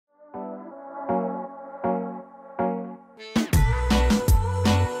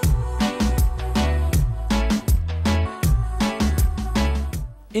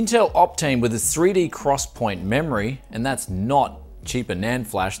Intel Optane with its 3D Crosspoint memory, and that's not cheaper NAND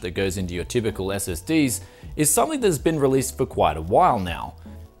flash that goes into your typical SSDs, is something that's been released for quite a while now,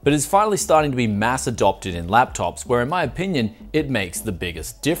 but is finally starting to be mass adopted in laptops where in my opinion it makes the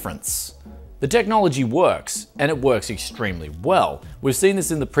biggest difference. The technology works, and it works extremely well. We've seen this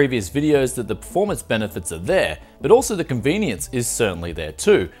in the previous videos that the performance benefits are there, but also the convenience is certainly there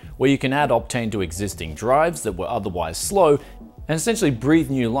too, where you can add Optane to existing drives that were otherwise slow and essentially breathe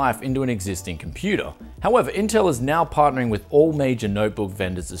new life into an existing computer. However, Intel is now partnering with all major notebook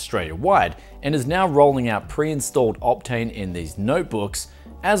vendors Australia-wide and is now rolling out pre-installed Optane in these notebooks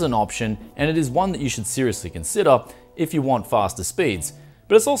as an option, and it is one that you should seriously consider if you want faster speeds.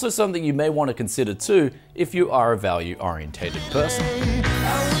 But it's also something you may want to consider too if you are a value-orientated person.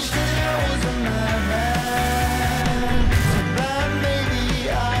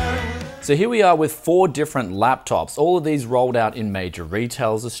 So here we are with 4 different laptops, all of these rolled out in major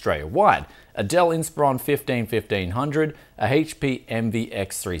retailers Australia-wide. A Dell Inspiron 1500, a HP Envy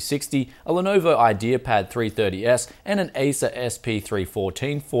X360, a Lenovo Ideapad 330S, and an Acer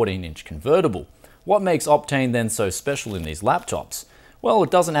SP314 14-inch convertible. What makes Optane then so special in these laptops? Well,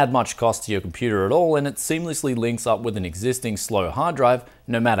 it doesn't add much cost to your computer at all, and it seamlessly links up with an existing slow hard drive,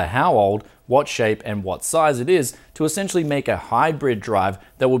 no matter how old, what shape, and what size it is, to essentially make a hybrid drive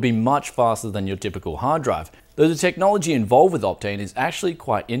that will be much faster than your typical hard drive. Though the technology involved with Optane is actually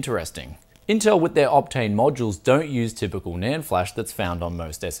quite interesting. Intel with their Optane modules don't use typical NAND flash that's found on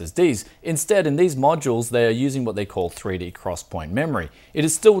most SSDs. Instead, in these modules, they are using what they call 3D Crosspoint memory. It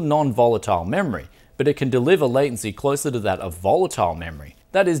is still non-volatile memory, but it can deliver latency closer to that of volatile memory.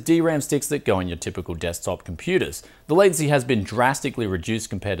 That is DRAM sticks that go in your typical desktop computers. The latency has been drastically reduced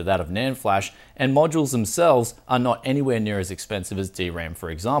compared to that of NAND flash, and modules themselves are not anywhere near as expensive as DRAM, for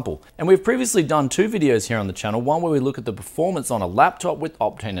example. And we've previously done 2 videos here on the channel, one where we look at the performance on a laptop with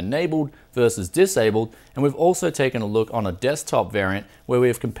Optane enabled versus disabled, and we've also taken a look on a desktop variant where we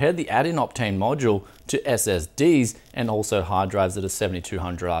have compared the add-in Optane module to SSDs and also hard drives that are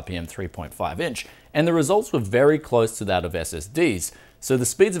 7200 RPM 3.5 inch, and the results were very close to that of SSDs. So the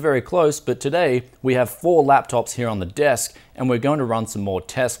speeds are very close, but today we have 4 laptops here on the desk and we're going to run some more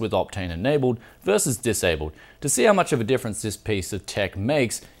tests with Optane enabled versus disabled to see how much of a difference this piece of tech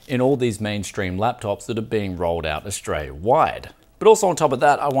makes in all these mainstream laptops that are being rolled out Australia-wide. But also on top of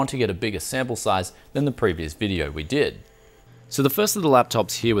that, I want to get a bigger sample size than the previous video we did. So the first of the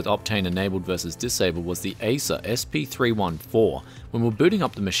laptops here with Optane enabled versus disabled was the Acer SP314. When we're booting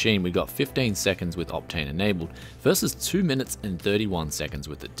up the machine, we got 15 seconds with Optane enabled versus 2 minutes and 31 seconds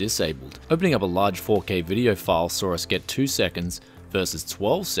with it disabled. Opening up a large 4K video file saw us get 2 seconds versus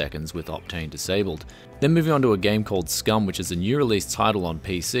 12 seconds with Optane disabled. Then moving on to a game called Scum, which is a new release title on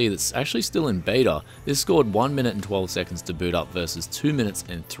PC that's actually still in beta. This scored 1 minute and 12 seconds to boot up versus 2 minutes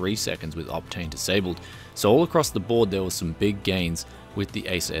and 3 seconds with Optane disabled. So all across the board there was some big gains with the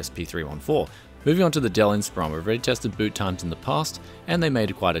Acer SP314. Moving on to the Dell Inspiron, we've already tested boot times in the past and they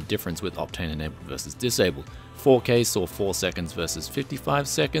made quite a difference with Optane enabled versus disabled. 4K saw 4 seconds versus 55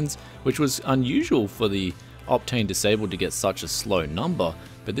 seconds, which was unusual for the Optane disabled to get such a slow number,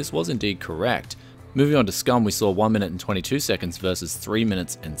 but this was indeed correct. Moving on to Scum, we saw 1 minute and 22 seconds versus 3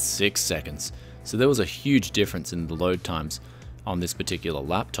 minutes and 6 seconds. So there was a huge difference in the load times on this particular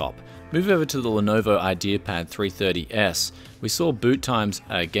laptop. Moving over to the Lenovo Ideapad 330S, we saw boot times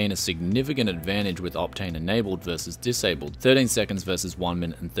gain a significant advantage with Optane enabled versus disabled, 13 seconds versus 1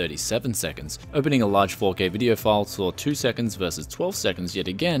 minute and 37 seconds. Opening a large 4K video file saw 2 seconds versus 12 seconds yet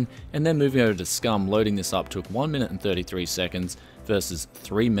again, and then moving over to Scum, loading this up took 1 minute and 33 seconds versus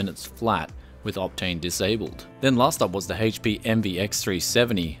 3 minutes flat with Optane disabled. Then last up was the HP Envy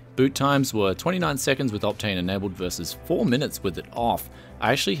X370. Boot times were 29 seconds with Optane enabled versus 4 minutes with it off.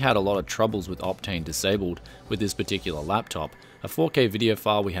 I actually had a lot of troubles with Optane disabled with this particular laptop. A 4K video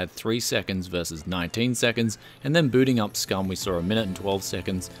file we had 3 seconds versus 19 seconds, and then booting up Scum we saw 1 minute and 12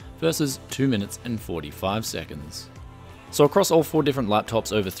 seconds versus 2 minutes and 45 seconds. So across all 4 different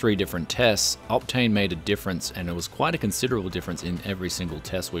laptops over 3 different tests, Optane made a difference, and it was quite a considerable difference in every single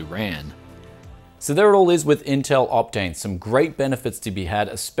test we ran. So there it all is with Intel Optane. Some great benefits to be had,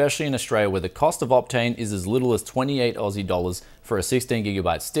 especially in Australia where the cost of Optane is as little as 28 Aussie dollars for a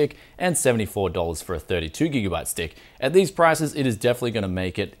 16GB stick and $74 for a 32GB stick. At these prices, it is definitely going to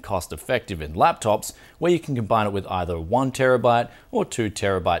make it cost effective in laptops where you can combine it with either a 1TB or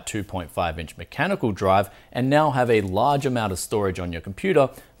 2TB 2.5-inch mechanical drive and now have a large amount of storage on your computer,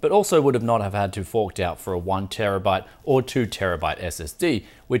 but also would have not have had to forked out for a 1TB or 2TB SSD,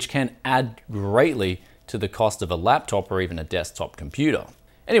 which can add greatly to the cost of a laptop or even a desktop computer.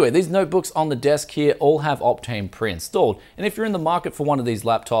 Anyway, these notebooks on the desk here all have Optane pre-installed, and if you're in the market for one of these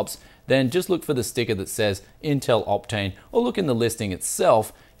laptops, then just look for the sticker that says Intel Optane, or look in the listing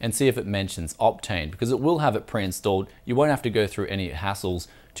itself and see if it mentions Optane, because it will have it pre-installed. You won't have to go through any hassles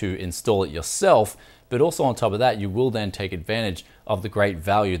to install it yourself, but also on top of that, you will then take advantage of the great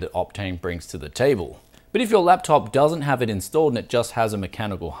value that Optane brings to the table. But if your laptop doesn't have it installed and it just has a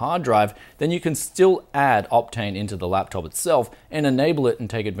mechanical hard drive, then you can still add Optane into the laptop itself and enable it and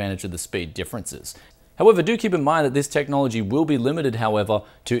take advantage of the speed differences. However, do keep in mind that this technology will be limited, however,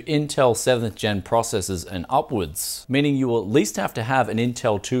 to Intel 7th gen processors and upwards, meaning you will at least have to have an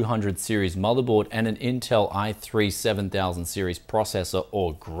Intel 200 series motherboard and an Intel i3 7000 series processor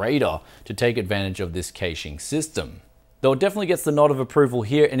or greater to take advantage of this caching system. Though it definitely gets the nod of approval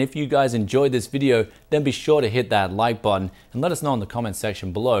here, and if you guys enjoyed this video, then be sure to hit that like button and let us know in the comment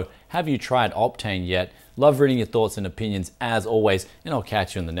section below, have you tried Optane yet? Love reading your thoughts and opinions as always, and I'll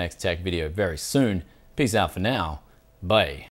catch you in the next tech video very soon. Peace out for now. Bye.